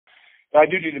I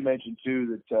do need to mention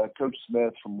too that Coach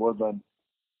Smith from Woodlan,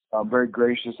 very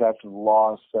gracious after the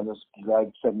loss,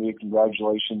 sent me a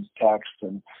congratulations text,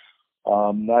 and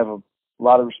I have a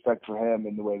lot of respect for him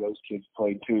and the way those kids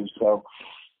played too. So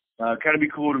kind of be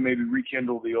cool to maybe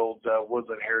rekindle the old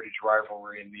Woodland Heritage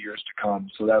rivalry in the years to come.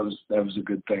 So that was a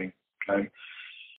good thing. Okay.